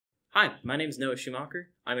Hi, my name is Noah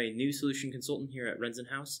Schumacher. I'm a new solution consultant here at Rensen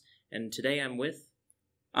House, and today I'm with...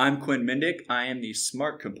 I'm Quinn Mindick. I am the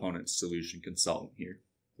Smart Components Solution Consultant here.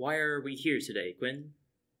 Why are we here today, Quinn?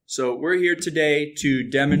 So we're here today to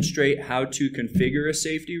demonstrate how to configure a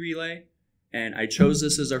safety relay. And I chose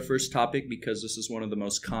this as our first topic because this is one of the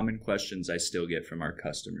most common questions I still get from our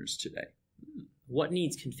customers today. What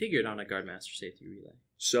needs configured on a Guardmaster safety relay?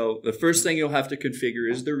 So the first thing you'll have to configure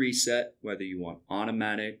is the reset, whether you want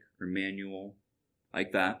automatic or manual,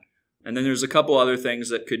 like that. And then there's a couple other things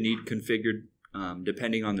that could need configured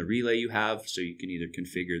depending on the relay you have. So you can either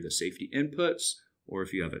configure the safety inputs, or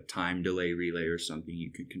if you have a time delay relay or something,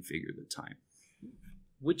 you can configure the time.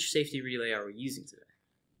 Which safety relay are we using today?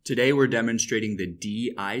 Today we're demonstrating the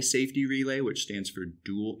DI safety relay, which stands for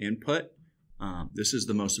dual input. This is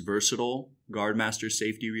the most versatile Guardmaster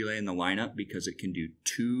safety relay in the lineup because it can do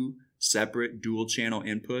two separate dual channel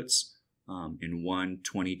inputs in one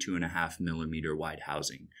 22.5 millimeter wide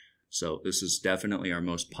housing. So this is definitely our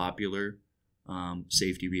most popular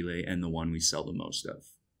safety relay and the one we sell the most of.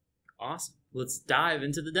 Awesome. Let's dive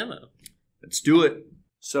into the demo. Let's do it.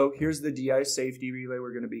 So here's the DI safety relay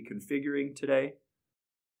we're going to be configuring today.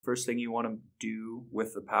 First thing you want to do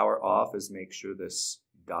with the power off is make sure this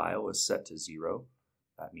dial is set to 0.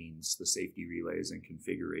 That means the safety relay is in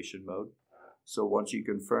configuration mode. So once you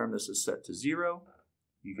confirm this is set to 0,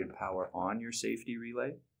 you can power on your safety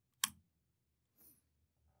relay.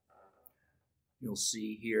 You'll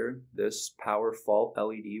see here this power fault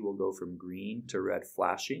LED will go from green to red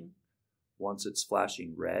flashing. Once it's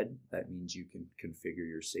flashing red, that means you can configure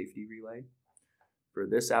your safety relay. For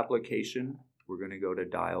this application, we're going to go to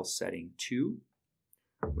dial setting 2,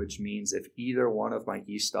 which means if either one of my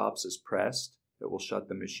e-stops is pressed, it will shut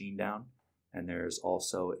the machine down. And there's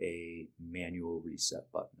also a manual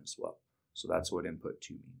reset button as well. So that's what input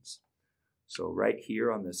 2 means. So right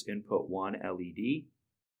here on this input 1 LED,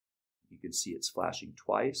 you can see it's flashing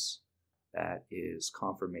twice. That is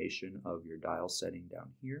confirmation of your dial setting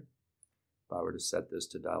down here. If I were to set this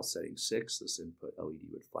to dial setting 6, this input LED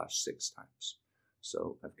would flash 6 times.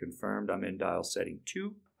 So I've confirmed I'm in dial setting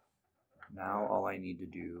 2. Now all I need to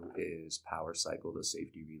do is power cycle the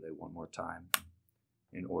safety relay one more time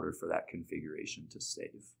in order for that configuration to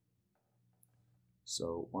save.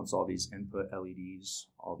 So once all these input LEDs,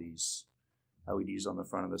 all these LEDs on the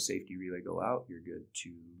front of the safety relay go out, you're good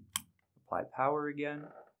to apply power again.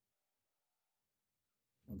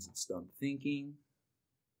 Once it's done thinking,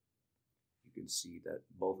 you can see that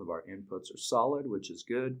both of our inputs are solid, which is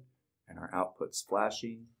good, and our output's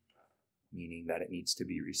flashing, meaning that it needs to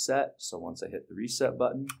be reset. So once I hit the reset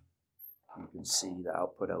button, you can see the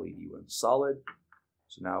output LED went solid.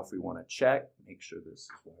 So now if we want to check, make sure this is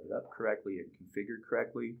wired up correctly and configured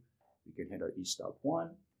correctly, we can hit our e-stop 1.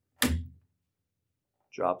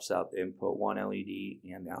 Drops out the input 1 LED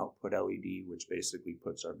and the output LED, which basically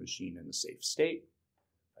puts our machine in a safe state.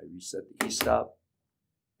 I reset the e-stop,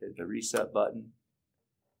 hit the reset button,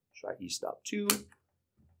 try e-stop 2,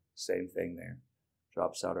 same thing there.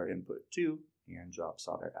 Drops out our input 2 and drops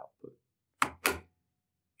out our output.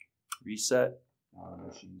 Reset, now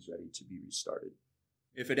the machine's ready to be restarted.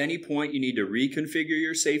 If at any point you need to reconfigure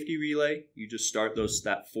your safety relay, you just start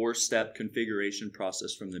that 4-step configuration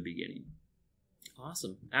process from the beginning.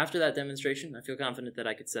 Awesome. After that demonstration, I feel confident that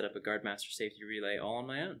I could set up a Guardmaster safety relay all on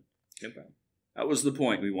my own. No problem. That was the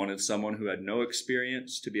point. We wanted someone who had no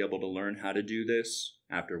experience to be able to learn how to do this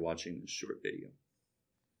after watching this short video.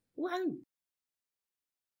 Wow.